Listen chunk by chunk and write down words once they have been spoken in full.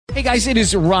Hey guys, it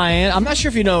is Ryan. I'm not sure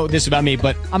if you know this about me,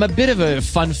 but I'm a bit of a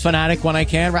fun fanatic when I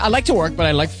can. I like to work, but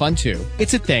I like fun too.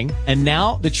 It's a thing. And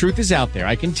now the truth is out there.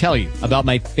 I can tell you about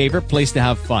my favorite place to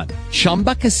have fun.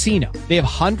 Chumba Casino. They have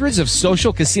hundreds of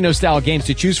social casino style games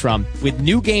to choose from with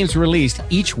new games released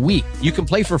each week. You can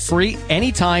play for free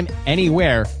anytime,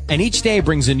 anywhere. And each day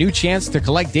brings a new chance to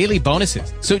collect daily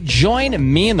bonuses. So join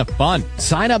me in the fun.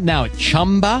 Sign up now at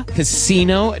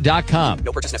ChumbaCasino.com.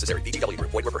 No purchase necessary. VGW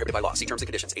Group. Void where prohibited by law. See terms and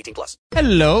conditions. 18+.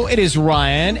 Hello, it is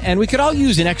Ryan, and we could all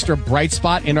use an extra bright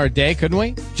spot in our day, couldn't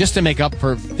we? Just to make up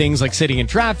for things like sitting in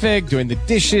traffic, doing the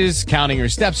dishes, counting your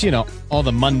steps, you know, all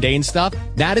the mundane stuff.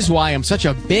 That is why I'm such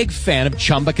a big fan of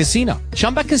Chumba Casino.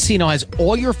 Chumba Casino has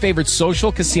all your favorite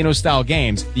social casino-style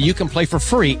games that you can play for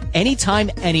free anytime,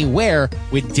 anywhere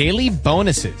with daily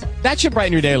bonuses. That should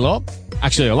brighten your day a little.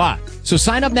 Actually, a lot. So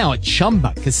sign up now at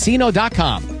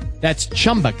ChumbaCasino.com. That's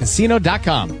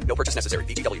ChumbaCasino.com. No purchase necessary.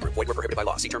 VGW Group. Void where prohibited by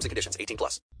law. See terms and conditions.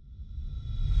 18+.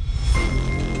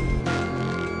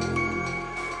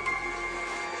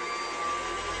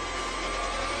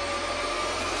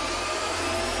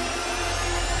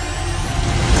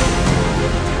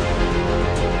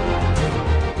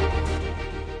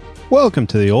 Welcome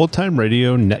to the Old Time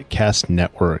Radio Netcast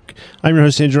Network. I'm your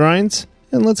host, Andrew Rhynes,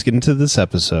 and let's get into this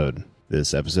episode.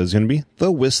 This episode is going to be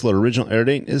The Whistler. Original air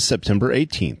date is September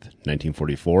 18th,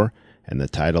 1944, and the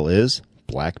title is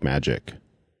Black Magic.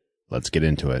 Let's get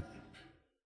into it.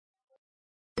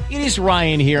 It is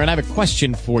Ryan here, and I have a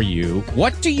question for you.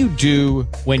 What do you do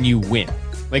when you win?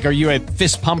 Like, are you a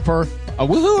fist pumper, a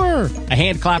woohooer, a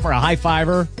hand clapper, a high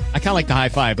fiver? I kind of like the high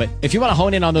five, but if you want to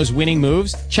hone in on those winning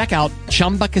moves, check out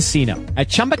Chumba Casino. At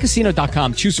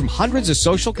ChumbaCasino.com, choose from hundreds of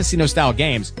social casino-style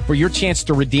games for your chance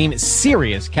to redeem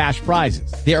serious cash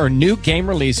prizes. There are new game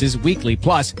releases weekly,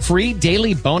 plus free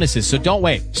daily bonuses, so don't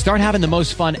wait. Start having the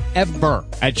most fun ever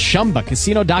at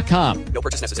ChumbaCasino.com. No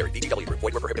purchase necessary. VGW Group.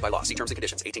 Void where prohibited by law. See terms and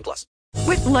conditions. 18+.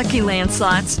 With Lucky Land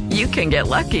Slots, you can get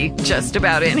lucky just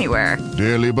about anywhere.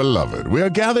 Dearly beloved, we are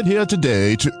gathered here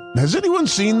today to... Has anyone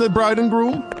seen the bride and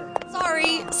groom?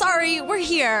 Sorry, we're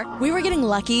here. We were getting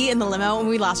lucky in the limo and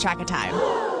we lost track of time.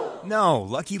 No,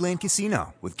 Lucky Land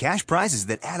Casino, with cash prizes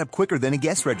that add up quicker than a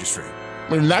guest registry.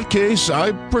 In that case,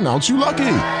 I pronounce you lucky.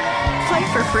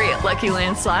 Play for free at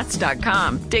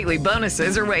LuckyLandSlots.com. Daily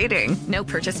bonuses are waiting. No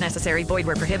purchase necessary. Void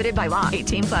where prohibited by law.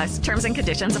 18+. Terms and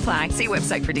conditions apply. See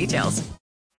website for details.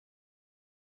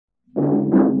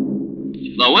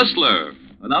 The Whistler,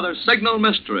 another signal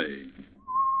mystery.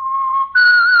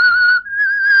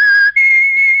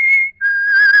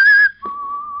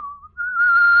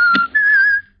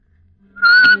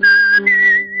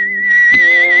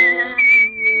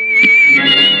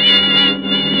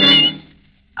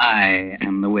 I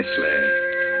am the Whistler.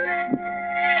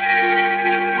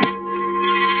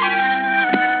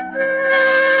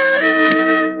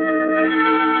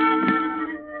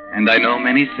 And I know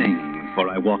many things, for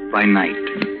I walk by night.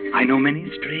 I know many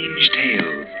strange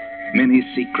tales, many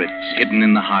secrets hidden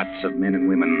in the hearts of men and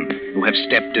women who have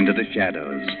stepped into the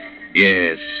shadows.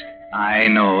 Yes, I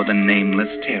know the nameless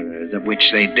terrors of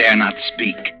which they dare not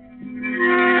speak.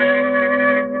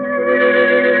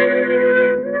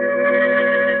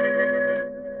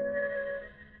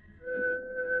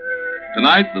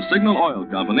 Tonight, the Signal Oil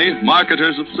Company,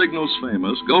 marketers of Signal's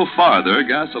famous Go Farther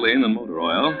gasoline and motor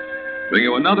oil, bring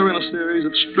you another in a series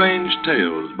of strange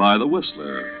tales by The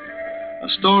Whistler. A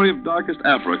story of darkest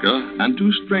Africa and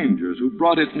two strangers who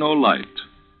brought it no light.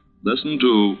 Listen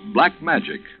to Black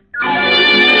Magic.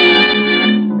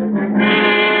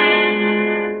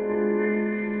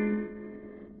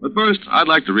 But first, I'd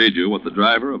like to read you what the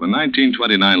driver of a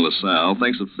 1929 LaSalle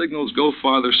thinks of Signal's Go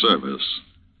Farther service.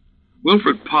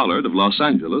 Wilfred Pollard of Los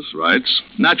Angeles writes,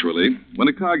 naturally, when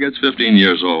a car gets 15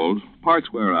 years old,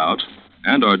 parts wear out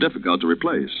and are difficult to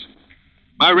replace.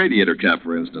 My radiator cap,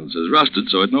 for instance, is rusted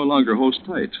so it no longer holds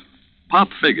tight. Pop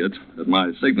Figgett, at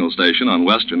my signal station on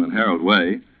Western and Harold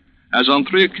Way, has on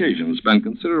 3 occasions spent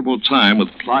considerable time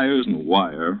with pliers and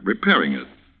wire repairing it.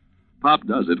 Pop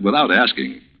does it without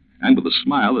asking, and with a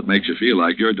smile that makes you feel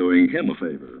like you're doing him a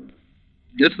favor.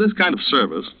 It's this kind of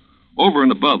service, over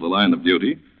and above the line of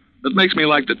duty, that makes me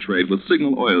like to trade with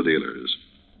Signal oil dealers.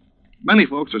 Many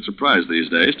folks are surprised these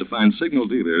days to find Signal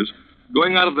dealers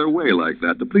going out of their way like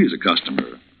that to please a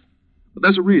customer. But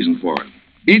there's a reason for it.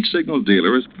 Each Signal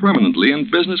dealer is permanently in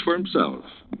business for himself.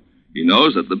 He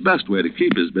knows that the best way to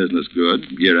keep his business good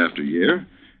year after year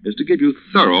is to give you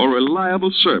thorough,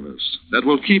 reliable service that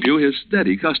will keep you his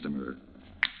steady customer.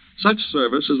 Such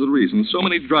service is the reason so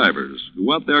many drivers who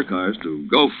want their cars to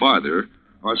go farther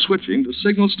are switching to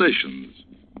Signal stations.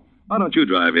 Why don't you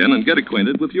drive in and get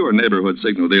acquainted with your neighborhood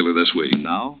signal dealer this week?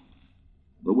 Now,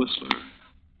 the Whistler.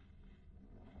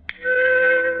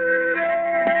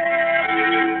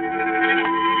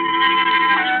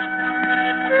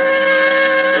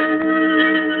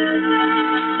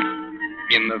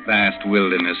 In the vast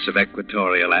wilderness of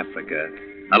equatorial Africa,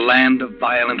 a land of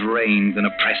violent rains and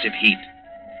oppressive heat,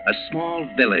 a small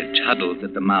village huddles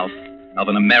at the mouth of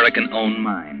an American-owned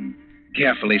mine.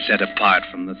 Carefully set apart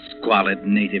from the squalid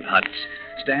native huts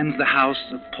stands the house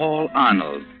of Paul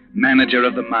Arnold, manager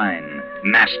of the mine,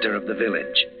 master of the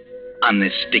village. On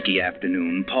this sticky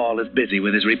afternoon, Paul is busy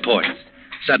with his reports.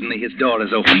 Suddenly his door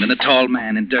is opened and a tall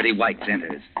man in dirty whites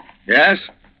enters. Yes?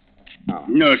 Oh.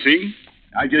 Nothing.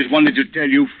 I just wanted to tell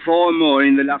you 4 more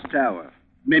in the last hour.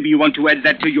 Maybe you want to add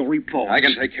that to your report. I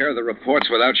can take care of the reports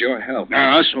without your help.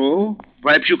 So?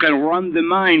 Perhaps you can run the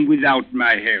mine without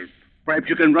my help. Perhaps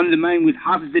you can run the mine with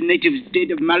half the natives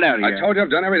dead of malaria. I told you I've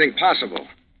done everything possible.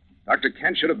 Dr.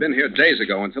 Kent should have been here days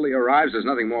ago. Until he arrives, there's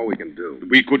nothing more we can do.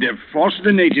 We could have forced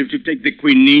the natives to take the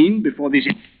quinine before this...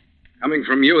 Coming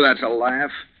from you, that's a laugh.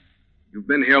 You've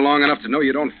been here long enough to know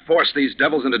you don't force these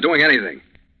devils into doing anything.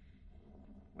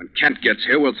 When Kent gets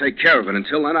here, we'll take care of it.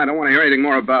 Until then, I don't want to hear anything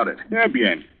more about it.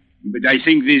 Bien. But I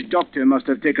think this doctor must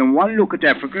have taken one look at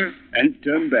Africa and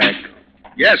turned back.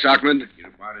 Yes, Ahmed.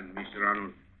 Your pardon, Mr.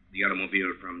 Arnold. The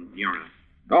automobile from Niora.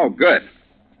 Oh, good.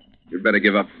 You'd better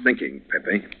give up thinking,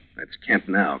 Pepe. That's Kent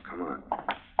now. Come on.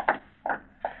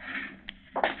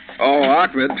 Oh,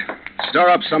 Ahmed, stir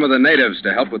up some of the natives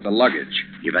to help with the luggage.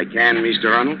 If I can,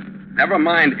 Mr. Arnold? Never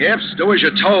mind ifs. Do as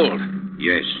you're told.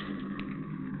 Yes.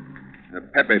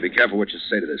 Pepe, be careful what you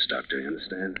say to this doctor, you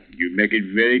understand? You make it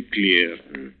very clear.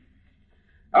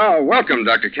 Oh, welcome,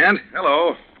 Dr. Kent.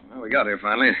 Hello. Well, we got here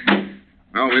finally.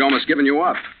 Oh, we'd almost given you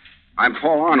up. I'm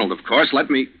Paul Arnold, of course. Let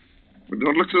me... But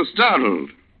don't look so startled.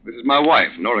 This is my wife,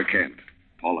 Nora Kent.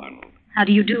 Paul Arnold. How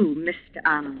do you do, Mr.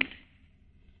 Arnold?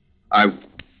 How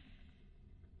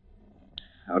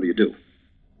do you do?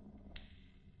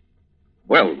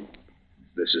 Well,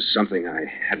 this is something I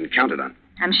hadn't counted on.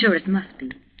 I'm sure it must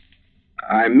be.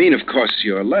 I mean, of course,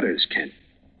 your letters, Kent.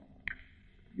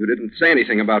 You didn't say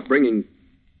anything about bringing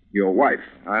your wife.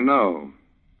 I know.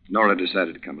 Nora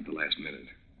decided to come at the last minute.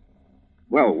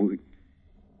 Well,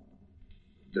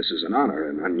 this is an honor,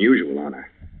 an unusual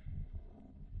honor.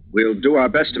 We'll do our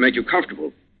best to make you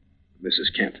comfortable,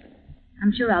 Mrs. Kent.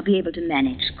 I'm sure I'll be able to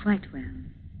manage quite well.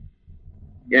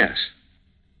 Yes.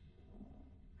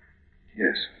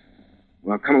 Yes.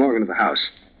 Well, come along into the house.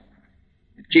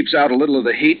 It keeps out a little of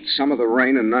the heat, some of the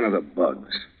rain, and none of the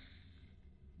bugs.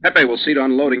 Pepe will see to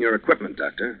unloading your equipment,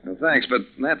 Doctor. Well, thanks, but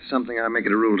that's something I make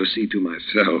it a rule to see to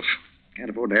myself. Can't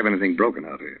afford to have anything broken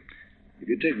out here. If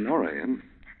you take Nora in...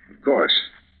 Of course.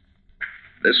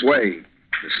 This way,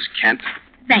 Mrs. Kent.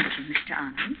 Thank you, Mr.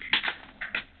 Arnold.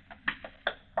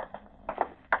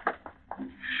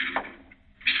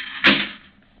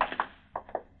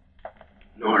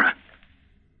 Nora.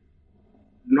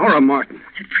 Nora Martin.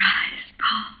 Surprised,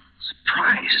 Paul.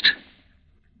 Surprised?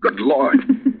 Good Lord.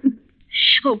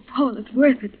 Oh, Paul, it's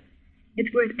worth it.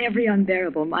 It's worth every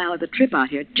unbearable mile of the trip out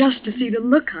here just to see the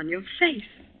look on your face.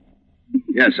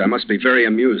 Yes, I must be very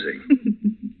amusing.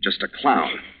 Just a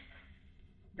clown.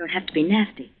 Don't have to be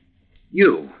nasty.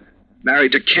 You,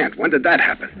 married to Kent. When did that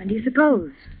happen? When do you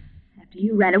suppose? After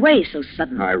you ran away so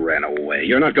suddenly. I ran away.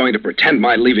 You're not going to pretend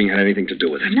my leaving had anything to do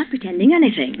with it. I'm not pretending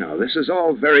anything. No, this is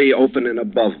all very open and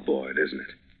above board, isn't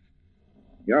it?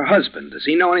 Your husband, does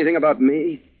he know anything about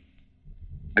me?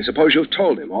 I suppose you've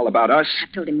told him all about us?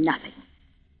 I've told him nothing.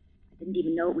 I didn't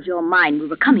even know it was your mine we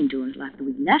were coming to until after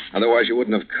we left. Otherwise you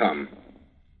wouldn't have come.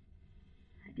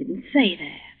 I didn't say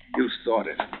that. You thought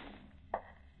it.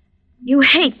 You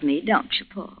hate me, don't you,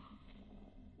 Paul?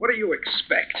 What do you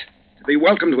expect? To be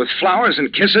welcomed with flowers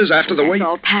and kisses after the way... That's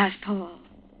all past, Paul.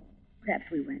 Perhaps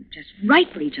we weren't just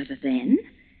right for each other then.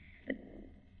 But,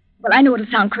 well, I know it'll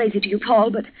sound crazy to you, Paul,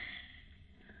 but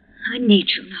I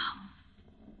need you now.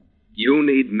 You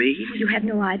need me? Well, you have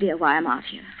no idea why I'm out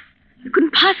here. You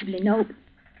couldn't possibly know. But...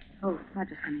 Oh,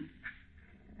 Roger's coming.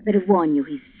 I better warn you,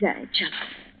 he's very jealous.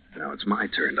 Now it's my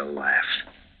turn to laugh.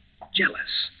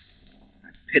 Jealous. I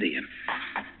pity him.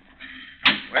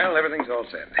 Well, everything's all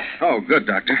set. Oh, good,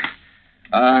 Doctor.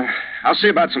 I'll see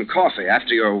about some coffee.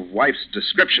 After your wife's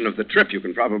description of the trip, you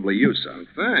can probably use some.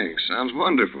 Thanks. Sounds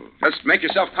wonderful. Just make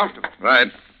yourself comfortable.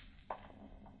 Right.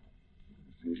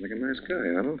 Seems like a nice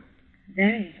guy, Arnold.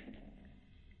 Very.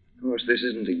 Of course, this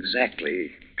isn't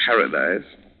exactly paradise,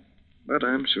 but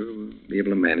I'm sure we'll be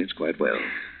able to manage quite well.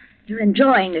 You're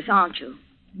enjoying this, aren't you?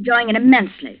 Enjoying it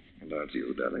immensely. And aren't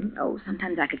you, darling? Oh,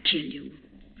 sometimes I could kill you.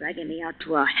 Dragging me out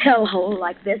to a hellhole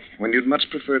like this. When you'd much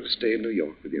prefer to stay in New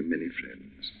York with your many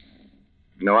friends.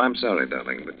 No, I'm sorry,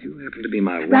 darling, but you happen to be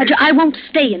my wife. Roger, I won't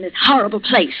stay in this horrible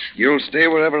place. You'll stay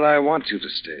wherever I want you to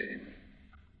stay.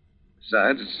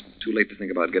 Besides, it's too late to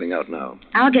think about getting out now.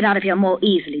 I'll get out of here more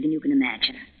easily than you can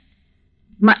imagine.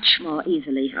 Much more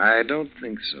easily. I don't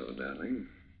think so, darling.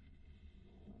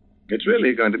 It's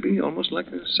really going to be almost like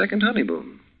a second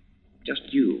honeymoon.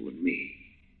 Just you and me.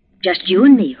 Just you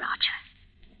and me, Roger.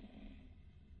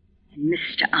 And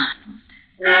Mr. Arnold.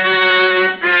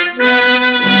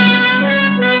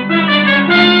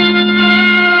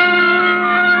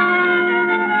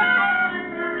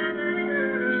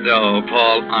 So,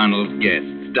 Paul Arnold's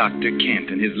guests, Dr.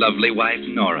 Kent and his lovely wife,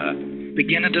 Nora,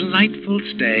 begin a delightful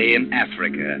stay in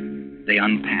Africa. They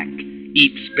unpack,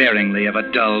 eat sparingly of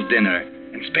a dull dinner,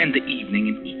 and spend the evening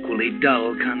in equally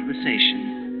dull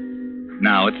conversation.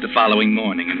 Now it's the following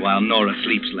morning, and while Nora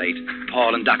sleeps late,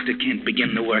 Paul and Dr. Kent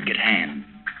begin the work at hand.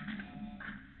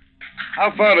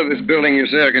 How far to this building you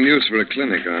say I can use for a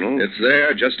clinic, Arnold? It's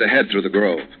there, just ahead through the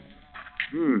grove.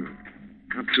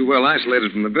 Not too well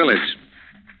isolated from the village.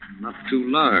 Not too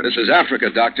large. This is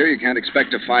Africa, Doctor. You can't expect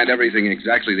to find everything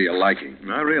exactly to your liking.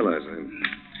 I realize that.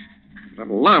 I'm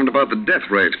alarmed about the death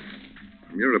rate.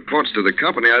 From your reports to the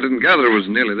company, I didn't gather it was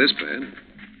nearly this bad.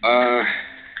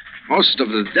 Most of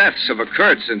the deaths have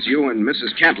occurred since you and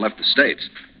Mrs. Kent left the States.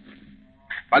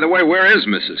 By the way, where is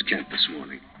Mrs. Kent this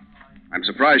morning? I'm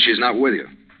surprised she's not with you.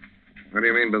 What do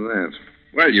you mean by that?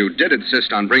 Well, you did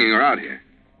insist on bringing her out here.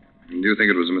 And you think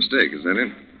it was a mistake, is that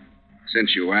it?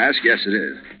 Since you ask, yes, it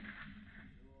is.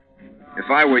 If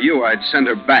I were you, I'd send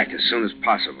her back as soon as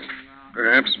possible.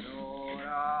 Perhaps.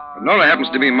 But Nora happens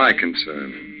to be my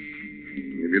concern.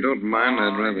 If you don't mind,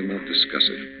 I'd rather not discuss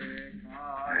it.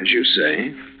 As you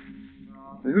say.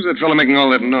 Who's that fellow making all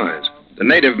that noise? The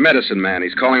native medicine man.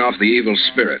 He's calling off the evil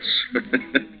spirits.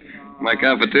 My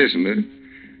competition, eh?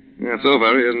 Yeah, so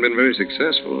far he hasn't been very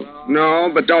successful.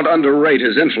 No, but don't underrate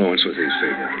his influence with these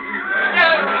people.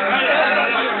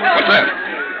 What's that?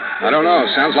 I don't know.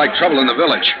 Sounds like trouble in the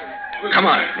village. Come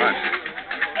on. Right.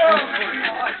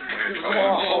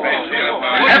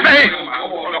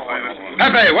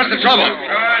 Pepe, what's the trouble?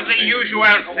 The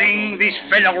usual thing. This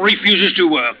fellow refuses to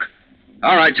work.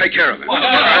 All right, take care of him.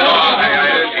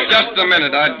 Just a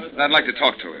minute. I'd like to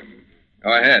talk to him.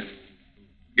 Go ahead.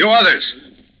 You others,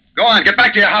 go on. Get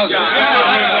back to your houses.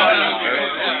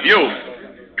 You.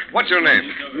 What's your name?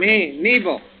 Me,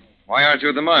 Nebo. Why aren't you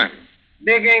at the mine?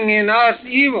 Digging in earth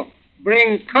evil.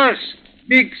 Bring curse.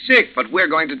 Big sick. But we're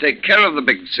going to take care of the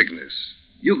big sickness.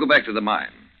 You go back to the mine.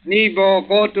 Nebo,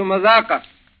 go to Mazaka.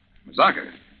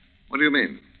 Mazaka? What do you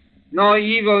mean? No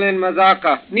evil in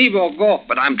Mazaka. Nebo, go.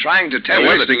 But I'm trying to tell you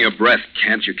that... wasting your breath,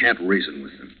 Kent. You can't reason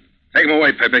with them. Take him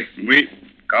away, Pepe. Oui.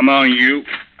 Come on, you.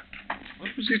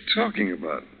 What was he talking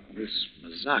about? This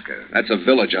Mazaka? That's a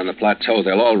village on the plateau.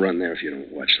 They'll all run there if you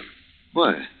don't watch them.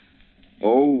 What?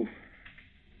 Oh,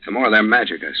 some more of their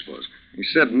magic, I suppose. He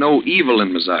said no evil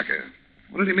in Mazaka.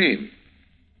 What did he mean?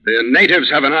 The natives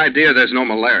have an idea there's no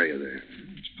malaria there.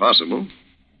 It's possible.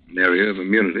 An area of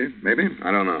immunity, maybe.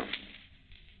 I don't know.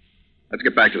 Let's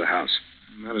get back to the house.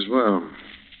 Might as well.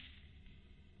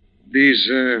 These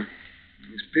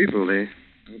people, they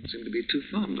don't seem to be too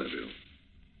fond of you.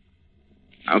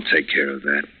 I'll take care of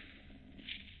that.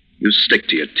 You stick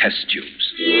to your test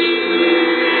tubes.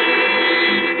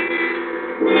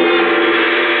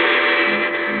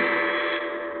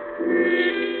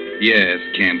 Yes,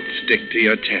 Kent, stick to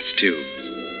your test tubes.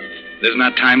 There's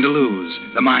not time to lose.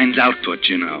 The mine's output,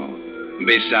 you know.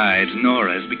 Besides,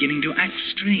 Nora's beginning to act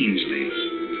strangely.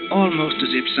 Almost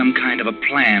as if some kind of a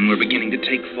plan were beginning to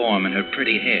take form in her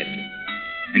pretty head.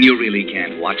 And you really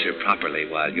can't watch her properly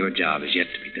while your job is yet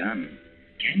to be done.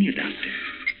 Can you, Doctor?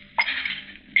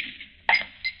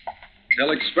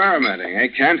 Still experimenting, eh,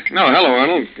 Kent? No, hello,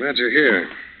 Arnold. Glad you're here.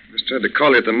 Just tried to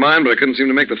call you at the mine, but I couldn't seem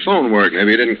to make the phone work.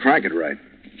 Maybe you didn't crank it right.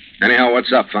 Anyhow,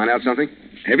 what's up? Find out something?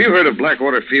 Have you heard of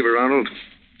blackwater fever, Arnold?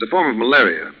 It's a form of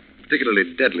malaria.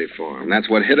 Particularly deadly form. That's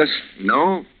what hit us?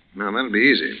 No? No, that'd be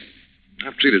easy.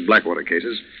 I've treated blackwater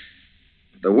cases.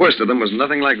 But the worst of them was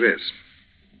nothing like this.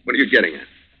 What are you getting at?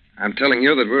 I'm telling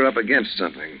you that we're up against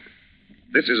something.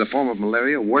 This is a form of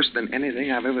malaria worse than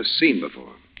anything I've ever seen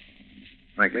before.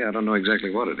 Frankly, I don't know exactly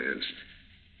what it is.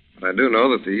 But I do know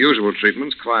that the usual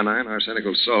treatments, quinine,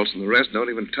 arsenical salts, and the rest don't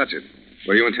even touch it.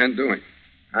 What do you intend doing?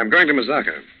 I'm going to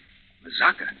Mazaka.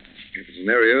 Mazaka? If it's an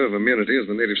area of immunity, as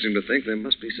the natives seem to think, there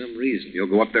must be some reason. You'll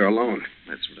go up there alone.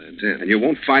 That's what I intend. And you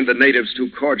won't find the natives too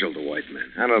cordial to white men.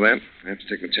 I know that. I have to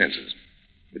take my chances.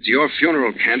 It's your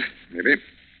funeral, Kent. Maybe.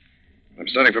 I'm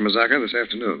starting for Mazaka this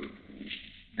afternoon.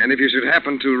 And if you should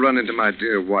happen to run into my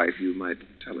dear wife, you might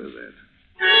tell her that.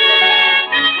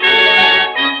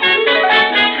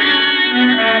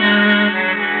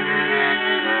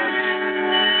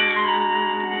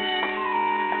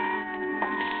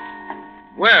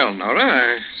 Well, Nora,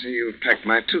 I see you've packed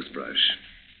my toothbrush.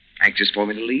 Anxious for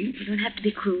me to leave? You don't have to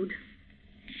be crude.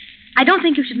 I don't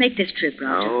think you should make this trip,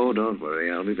 Roger. Oh, don't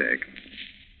worry. I'll be back.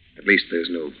 At least there's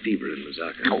no fever in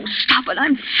Mazaka. Oh, stop it.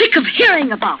 I'm sick of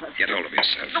hearing about it. Get hold of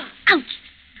yourself. Oh, ouch.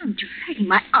 Don't you hurting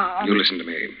my arm. You listen to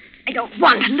me. I don't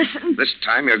want to listen. This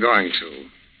time you're going to.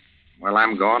 While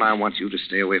I'm gone, I want you to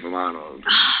stay away from Arnold.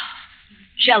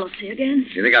 Jealousy again?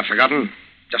 You think I've forgotten?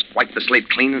 Just wipe the slate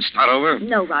clean and start over?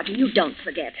 No, Roger, you don't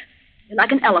forget. You're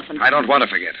like an elephant. I don't want to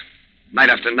forget. Night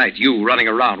after night, you running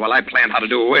around while I planned how to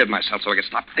do away with myself so I could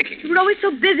stop thinking. You were always so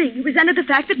busy. You resented the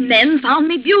fact that men found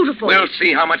me beautiful. We'll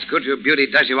see how much good your beauty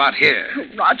does you out here.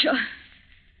 Oh, Roger,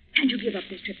 can't you give up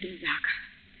this trip to Mazaka?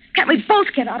 Can't we both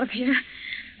get out of here?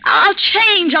 I'll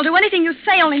change. I'll do anything you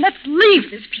say, only let's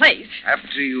leave this place.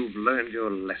 After you've learned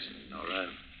your lesson, Nora.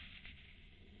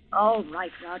 All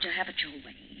right, Roger, have it your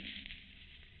way.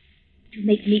 You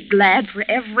make me glad for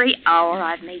every hour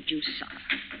I've made you suffer.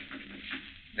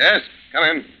 Yes, come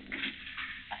in.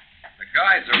 The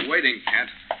guides are waiting, Kent.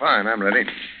 Fine, I'm ready.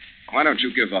 Why don't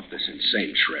you give up this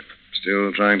insane trip?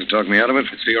 Still trying to talk me out of it?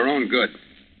 It's for your own good.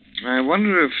 I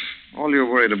wonder if all you're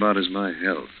worried about is my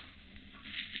health.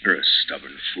 You're a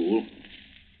stubborn fool.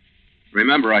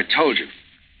 Remember, I told you.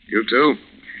 You too?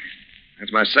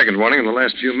 That's my second warning in the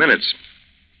last few minutes.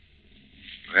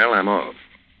 Well, I'm off.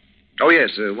 Oh,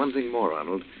 yes, one thing more,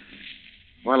 Arnold.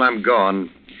 While I'm gone,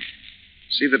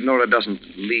 see that Nora doesn't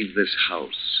leave this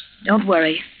house. Don't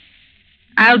worry.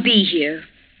 I'll be here,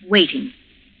 waiting.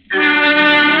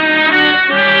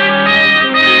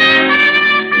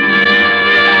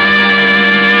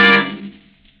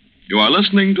 You are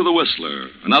listening to The Whistler,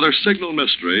 another Signal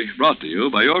mystery brought to you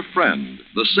by your friend,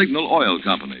 the Signal Oil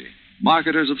Company,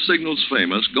 marketers of Signal's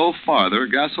famous Go Farther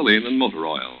gasoline and motor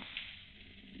oil.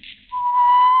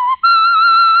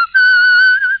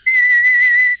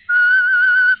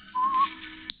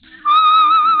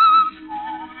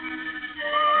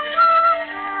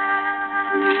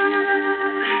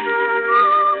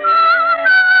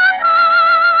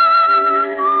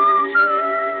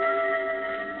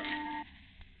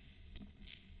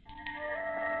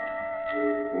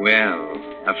 Well,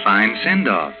 a fine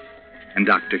send-off. And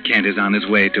Dr. Kent is on his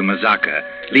way to Mazaka,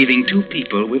 leaving two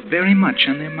people with very much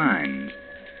on their minds.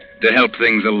 To help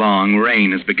things along,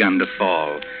 rain has begun to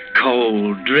fall.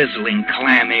 Cold, drizzling,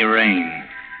 clammy rain,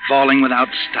 falling without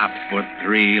stop for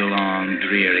 3 long,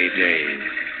 dreary days.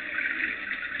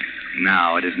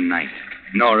 Now it is night.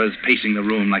 Nora's pacing the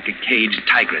room like a caged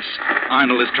tigress.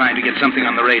 Arnold is trying to get something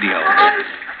on the radio.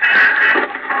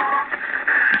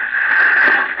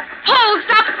 Paul,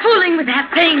 stop fooling with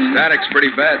that thing. Static's pretty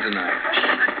bad tonight.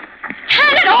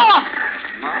 Turn it off!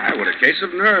 My, what a case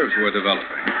of nerves we're developing.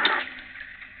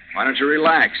 Why don't you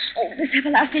relax? Oh, this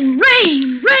everlasting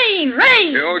rain, rain,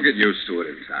 rain. You'll get used to it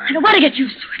in time. I don't want to get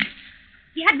used to it.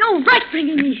 You had no right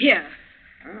bringing me here.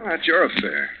 Well, that's your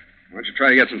affair. Why don't you try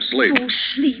to get some sleep? Oh,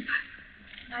 sleep.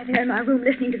 Lie there in my room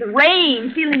listening to the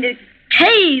rain, feeling the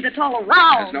decay that's all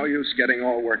around. There's no use getting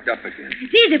all worked up again.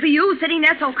 It's easy for you sitting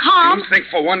there so calm. You think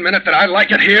for 1 minute that I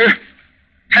like it here?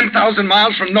 10,000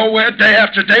 miles from nowhere, day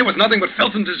after day, with nothing but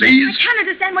filth and disease? I can't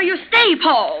understand why you stay,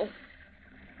 Paul.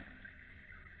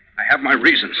 I have my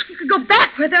reasons. You could go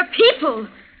back where there are people.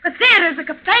 The theaters, the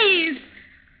cafes.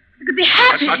 You could be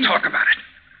happy. Let's not talk about it.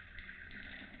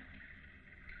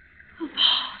 Oh,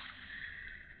 Paul.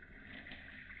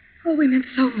 Oh, we meant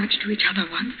so much to each other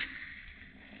once.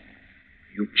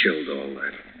 You killed all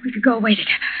that. We could go away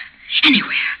together.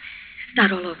 Anywhere.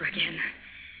 Start all over again.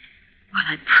 Well,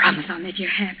 I promise I'll make you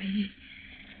happy.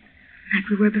 Like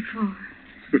we were before.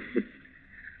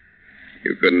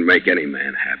 You couldn't make any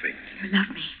man happy. You love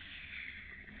me.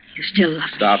 You still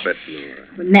love me. Stop it, Nora.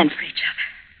 We're meant for each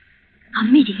other.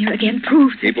 Our meeting here again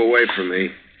proves Keep away from me.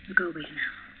 We'll go away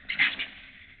now. Tonight.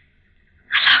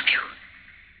 I love you.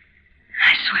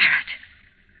 I swear it.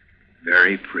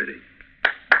 Very pretty.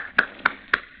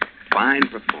 Fine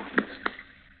performance.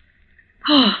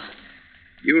 Oh.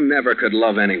 You never could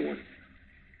love anyone.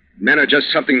 Men are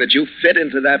just something that you fit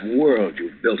into that world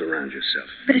you've built around yourself.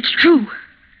 But it's true.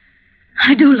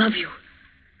 I do love you.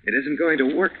 It isn't going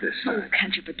to work this time. Oh,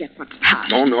 can't you forget what's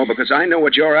past? Oh, no, because I know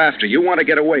what you're after. You want to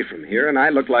get away from here, and I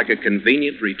look like a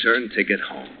convenient return ticket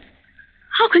home.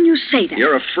 How can you say that?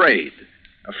 You're afraid.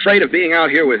 Afraid of being out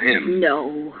here with him.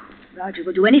 No. Roger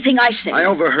will do anything I say. I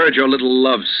overheard your little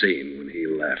love scene when he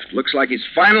left. Looks like he's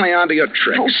finally onto your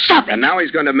tricks. Oh, stop it. And now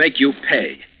he's going to make you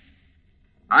pay.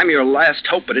 I'm your last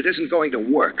hope, but it isn't going to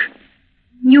work.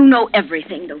 You know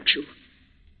everything, don't you?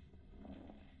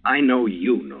 I know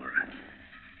you, Nora.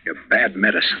 You're bad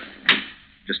medicine.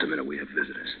 Just a minute, we have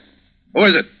visitors. Who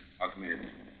is it? Ahmed,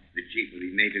 the chief of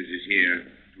the natives is here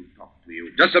to talk to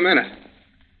you. Just a minute.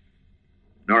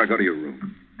 Nora, go to your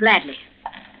room. Gladly.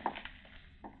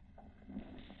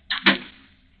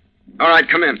 All right,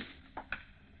 come in.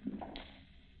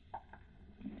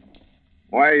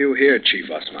 Why are you here, Chief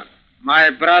Osman? My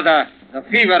brother, the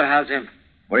fever has him.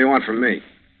 What do you want from me?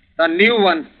 The new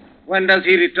one. When does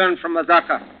he return from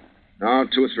Azaka? No,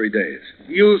 2 or 3 days.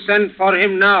 You send for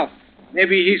him now.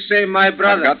 Maybe he say my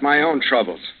brother. I've got my own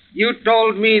troubles. You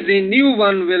told me the new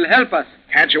one will help us.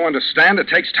 Can't you understand? It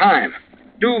takes time.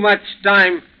 Too much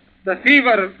time. The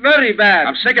fever very bad.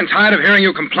 I'm sick and tired of hearing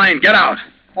you complain. Get out.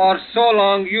 For so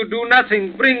long you do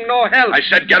nothing, bring no help. I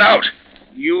said get out.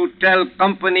 You tell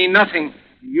company nothing.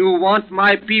 You want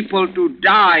my people to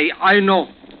die, I know.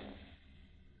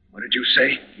 What did you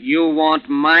say? You want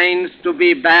mines to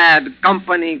be bad.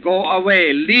 Company, go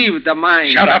away. Leave the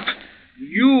mines. Shut up.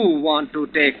 You want to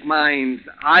take mines.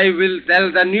 I will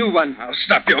tell the new one. I'll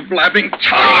stop your blabbing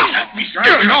tongue.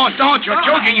 No, don't. You're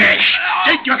joking.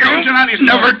 Take your guns and honest.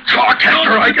 Never talk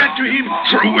after I get to him.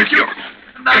 Through with you.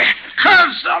 The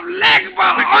curse of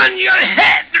Legba on your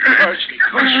head.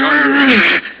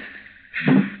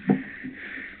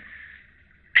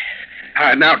 All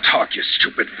right, now talk, you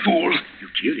stupid fool. You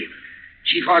killed him.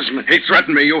 Chief Osman. He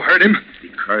threatened me. You heard him? The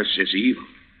curse is evil.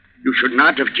 You should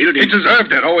not have killed him. He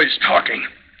deserved it, always talking.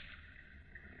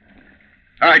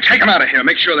 All right, take him out of here.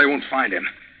 Make sure they won't find him.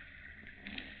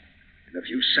 And if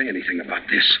you say anything about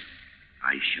this,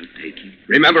 I shall take him.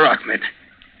 Remember, Ahmed,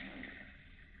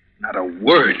 not a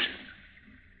word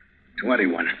to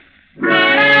anyone.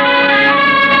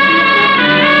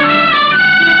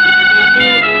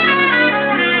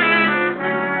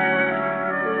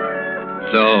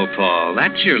 So, Paul,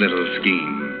 that's your little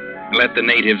scheme. Let the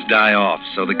natives die off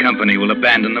so the company will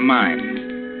abandon the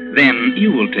mine. Then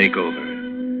you will take over.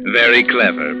 Very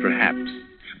clever, perhaps.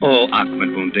 Oh,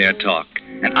 Ahmed won't dare talk,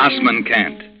 and Osman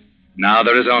can't. Now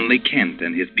there is only Kent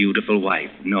and his beautiful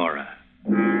wife, Nora.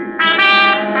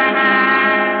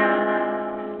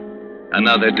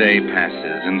 Another day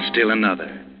passes, and still another.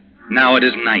 Now it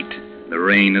is night. The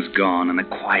rain is gone, and the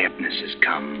quietness has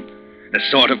come. The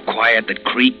sort of quiet that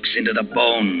creeps into the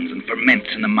bones and ferments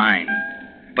in the mind.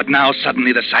 But now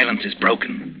suddenly the silence is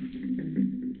broken.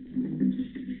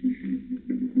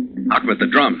 Ahmed, the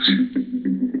drums.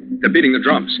 They're beating the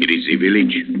drums. It is the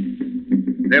village.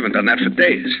 They haven't done that for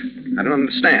days. I don't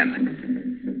understand.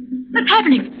 What's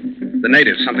happening? The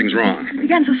natives, something's wrong. It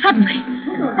began so suddenly.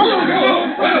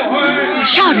 Oh! They're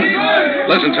shouting.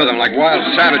 Listen to them like wild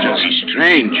savages. It's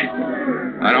strange.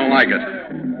 I don't like it.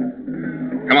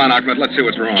 Come on, Ahmed, let's see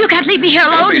what's wrong. You can't leave me here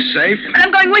alone. You'll be safe. But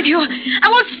I'm going with you. I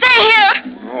won't stay here.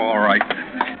 All right.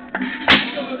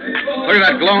 Look at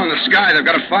that glow in the sky. They've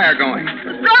got a fire going.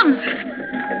 The drums.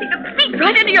 They can seep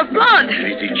right into your blood.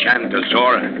 It is the chant of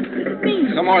Zora.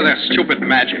 Some more of their stupid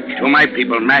magic. To my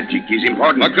people, magic is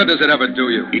important. What good does it ever do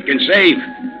you? It can save.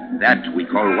 That we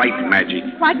call white magic.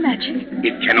 White magic?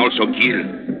 It can also kill.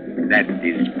 That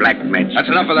is black magic. That's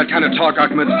enough of that kind of talk,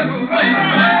 Ahmed. Oh,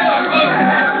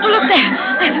 look there.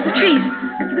 There are the trees.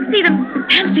 You can see them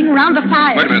dancing around the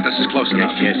fire. Wait a minute, this is close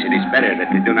enough. Yes, it is better that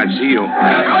they do not see you.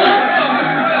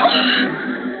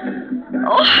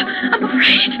 Oh, I'm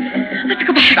afraid. Let's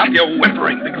go back. Stop your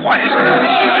whimpering. Be quiet.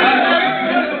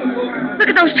 Look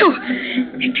at those two.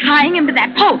 They're tying him to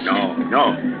that post.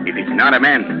 No. It is not a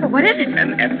man. Well, what is it?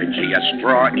 An effigy, a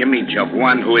straw image of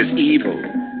one who is evil.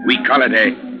 We call it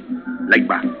a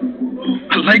Legba.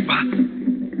 A Legba?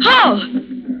 Paul!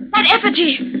 That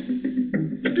effigy.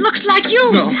 It looks like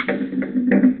you.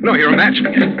 No, you're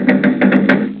imagining it.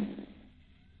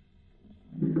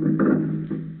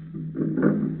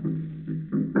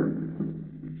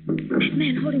 That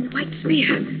man holding the white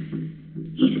spear.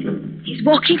 He's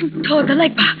walking toward the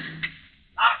Legba.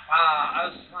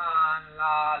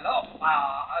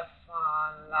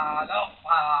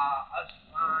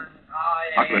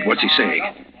 Ahmed, what's he saying?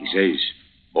 He says,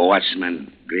 O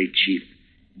Osman, great chief,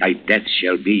 thy death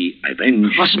shall be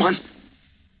avenged. Osman?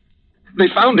 They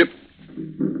found him.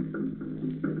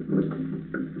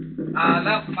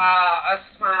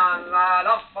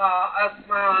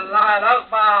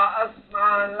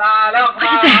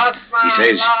 He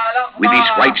says, with his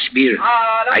white spear,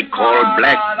 I call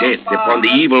black death upon the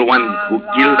evil one who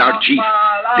killed our chief.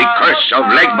 The curse of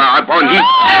Legba upon him.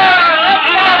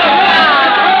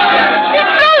 He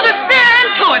threw the spear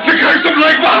into it. The curse of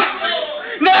Legba!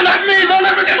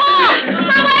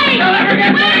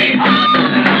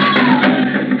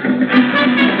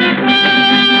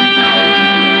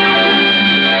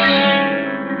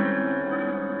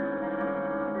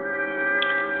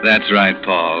 That's right,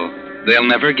 Paul. They'll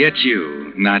never get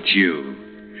you, not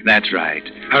you. That's right.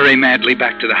 Hurry madly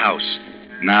back to the house.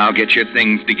 Now get your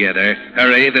things together.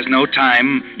 Hurry, there's no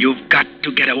time. You've got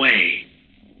to get away.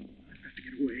 I've got to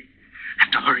get away. I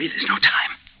have to hurry, there's no time.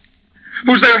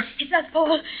 Who's there? It's us,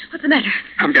 Paul. What's the matter?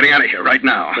 I'm getting out of here right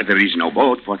now. But there is no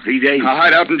boat for 3 days. I'll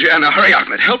hide out in jail. Now hurry,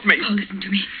 Ahmed. Help me. Oh, listen to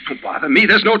me. Don't bother me.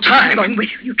 There's no time. I'm going with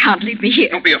you. You can't leave me here.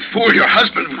 Don't be a fool. Your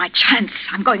husband. My chance.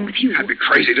 I'm going with you. I'd be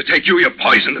crazy to take you. You're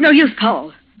poisoned. No use,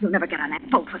 Paul. You'll never get on that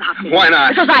boat without me. Why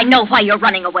not? Because I know why you're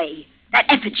running away. That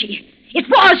effigy. It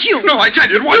was you. No, I tell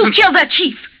you, it wasn't. You killed that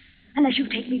chief. Unless you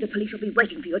take me, the police will be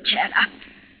waiting for your chair now.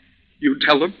 You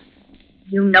tell them?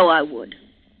 You know I would.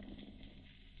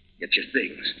 Get your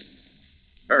things.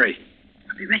 Hurry.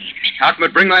 I'll be ready in a minute.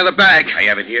 Ahmed, bring my other bag. I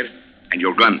have it here. And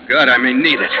your gun. Good, I may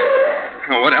need it.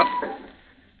 Oh, what else?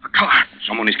 A car.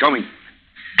 Someone is coming.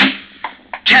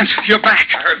 Kent, you're back.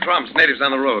 I heard drums, natives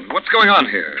on the road. What's going on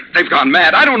here? They've gone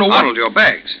mad. I don't know what. Arnold, your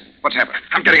bags. What's happened?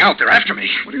 I'm getting out. They're after me.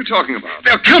 What are you talking about?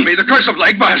 They'll kill me. The curse of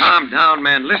Legbars. Calm down,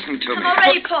 man. Listen to me. I'm all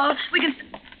ready, Paul. We can...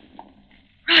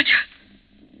 Roger.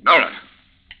 Nora.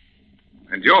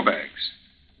 And your bags.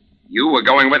 You were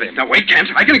going with him. Now, wait, Kent.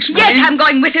 I can explain. Yes, I'm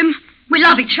going with him. We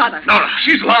love each other. Nora,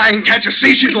 she's lying. Can't you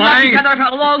see she's lying? We've loved each other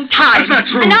for a long time. That's not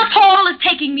true. And now Paul is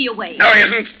taking me away. No, he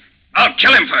isn't. I'll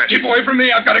kill him first. Keep away from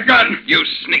me. I've got a gun. You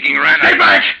sneaking rat. Stay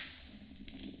back.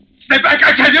 Stay back,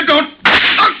 I tell you. Don't.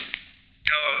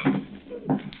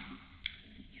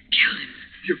 Kill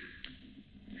him.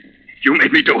 You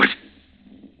made me do it.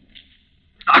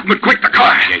 Ahmed, quick, the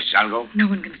car. Yes, I'll go. No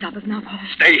one can stop us now, Paul.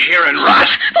 Stay here and rot.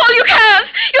 Paul, you can't.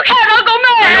 You can't. I'll go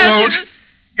mad. I won't.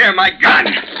 Here, my gun.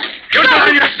 You do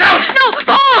it yourself. No,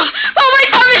 Paul. Paul, wait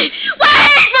for me.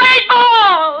 Wait,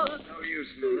 Paul. No use,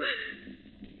 Nora.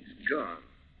 He's gone.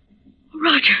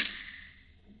 Roger.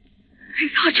 I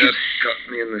thought you... Just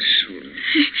caught me in the shoulder.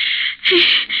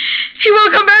 He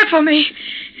will come back for me.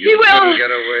 He will. Couldn't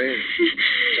get away.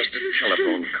 Just a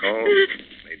telephone call.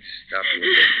 They'd stop me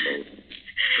with the boat.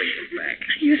 Bring him back.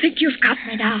 You think you've got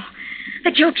me now?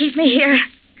 That you'll keep me here?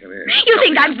 Come here. You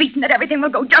think I'm beaten that everything will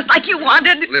go just like you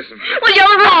wanted? Listen. Well,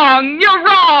 you're wrong. You're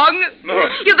wrong. Nora.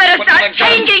 You better What have I start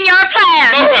done? changing your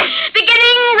plans. Nora.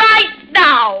 Beginning right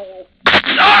now.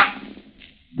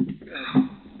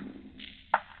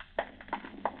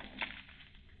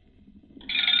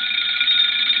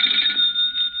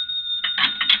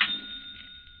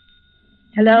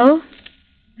 Hello?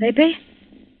 Pepe?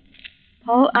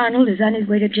 Paul Arnold is on his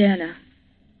way to Jana.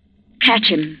 Catch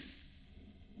him.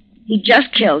 He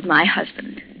just killed my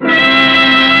husband.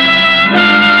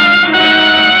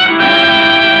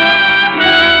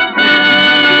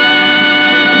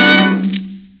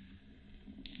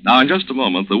 Now, in just a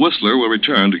moment, the Whistler will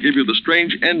return to give you the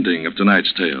strange ending of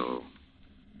tonight's tale.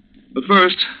 But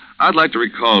first, I'd like to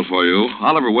recall for you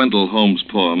Oliver Wendell Holmes'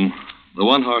 poem, The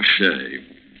One-Horse Shay.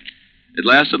 It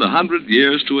lasted 100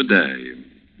 years to a day,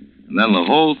 and then the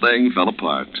whole thing fell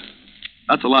apart.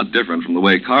 That's a lot different from the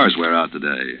way cars wear out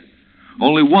today.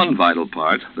 Only one vital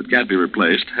part that can't be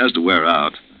replaced has to wear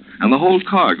out, and the whole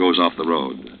car goes off the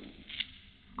road.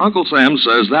 Uncle Sam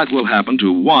says that will happen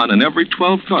to 1 in every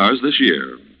 12 cars this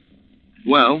year.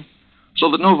 Well, so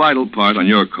that no vital part on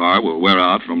your car will wear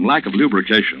out from lack of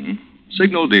lubrication,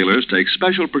 signal dealers take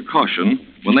special precaution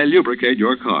when they lubricate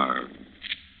your car.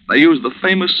 They use the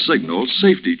famous Signal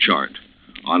safety chart,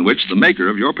 on which the maker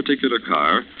of your particular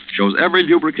car shows every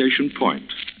lubrication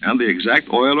point and the exact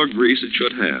oil or grease it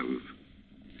should have.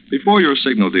 Before your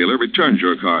signal dealer returns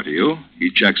your car to you, he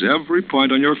checks every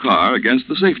point on your car against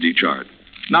the safety chart,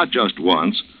 not just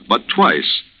once, but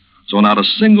twice, so not a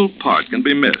single part can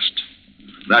be missed.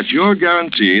 That's your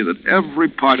guarantee that every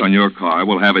part on your car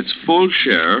will have its full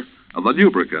share of the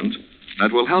lubricant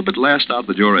that will help it last out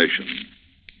the duration.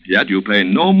 Yet you pay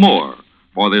no more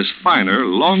for this finer,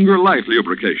 longer life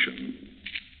lubrication.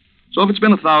 So if it's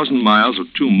been 1,000 miles or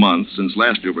 2 months since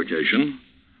last lubrication,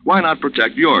 why not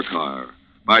protect your car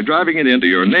by driving it into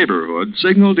your neighborhood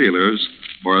signal dealers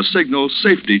for a Signal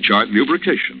safety chart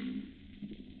lubrication?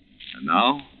 And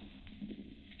now,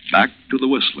 back to the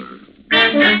Whistler.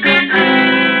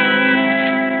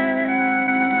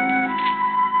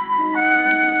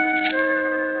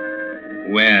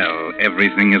 Well,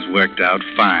 everything has worked out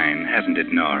fine, hasn't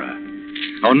it, Nora?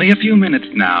 Only a few minutes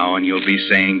now, and you'll be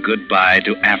saying goodbye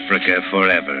to Africa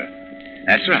forever.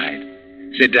 That's right.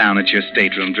 Sit down at your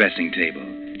stateroom dressing table.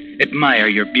 Admire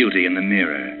your beauty in the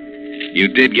mirror. You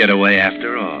did get away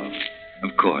after all.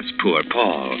 Of course, poor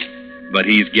Paul. But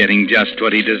he's getting just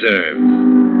what he deserves.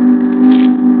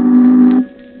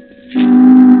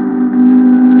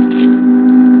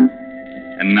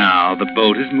 And now the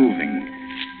boat is moving.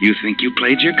 You think you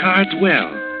played your cards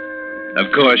well.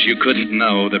 Of course, you couldn't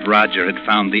know that Roger had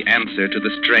found the answer to the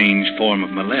strange form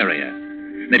of malaria,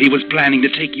 that he was planning to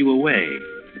take you away.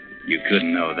 You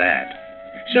couldn't know that.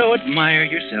 So admire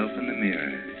yourself in the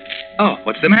mirror. Oh,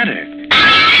 what's the matter?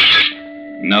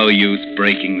 No use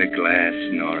breaking the glass,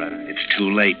 Nora. It's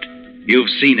too late.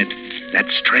 You've seen it. That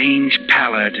strange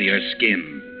pallor to your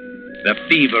skin. The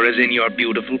fever is in your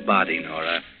beautiful body,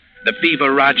 Nora. The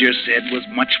fever Roger said was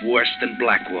much worse than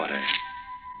Blackwater.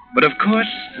 But of course,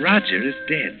 Roger is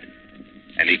dead,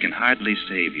 and he can hardly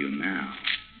save you now.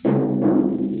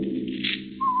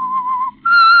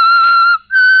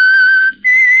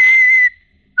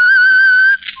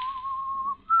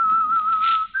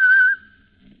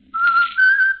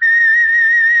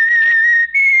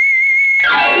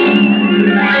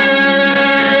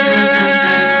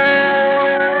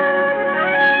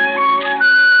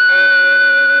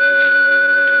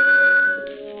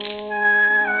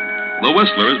 The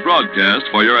Whistler is broadcast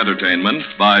for your entertainment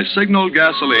by Signal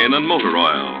Gasoline and Motor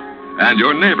Oil and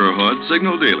your neighborhood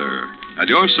Signal dealer, at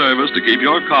your service to keep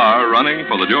your car running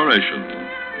for the duration.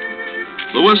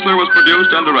 The Whistler was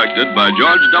produced and directed by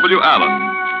George W. Allen.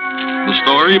 The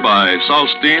story by Saul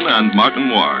Steen and Martin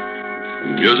Wark.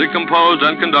 Music composed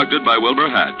and conducted by Wilbur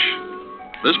Hatch.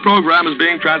 This program is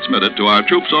being transmitted to our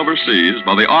troops overseas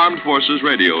by the Armed Forces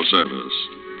Radio Service.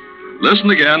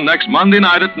 Listen again next Monday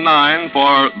night at 9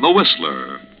 for The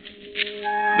Whistler.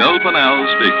 Bill Pennell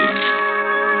speaking.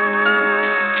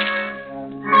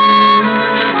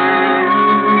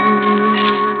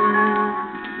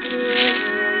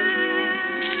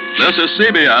 This is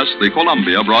CBS, the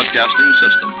Columbia Broadcasting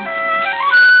System.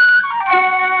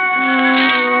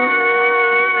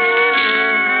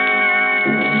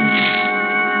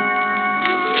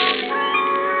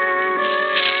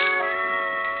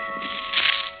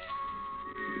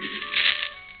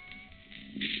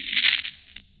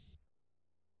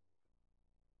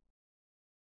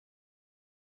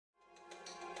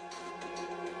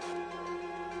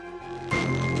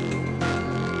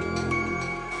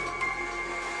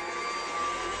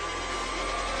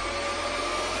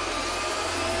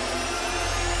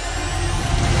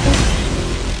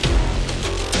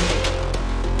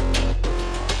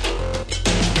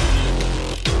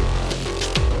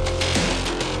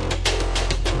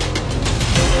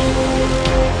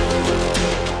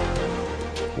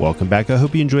 Welcome back. I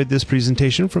hope you enjoyed this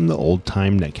presentation from the Old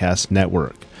Time Netcast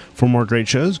Network. For more great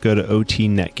shows, go to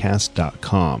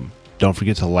otnetcast.com. Don't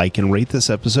forget to like and rate this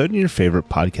episode in your favorite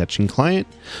podcatching client.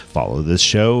 Follow this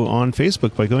show on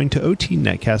Facebook by going to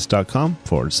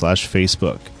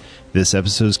otnetcast.com/Facebook. This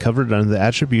episode is covered under the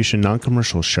Attribution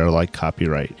Non-Commercial Share Alike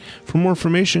copyright. For more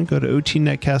information, go to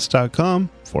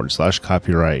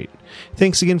otnetcast.com/copyright.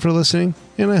 Thanks again for listening,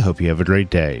 and I hope you have a great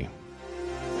day.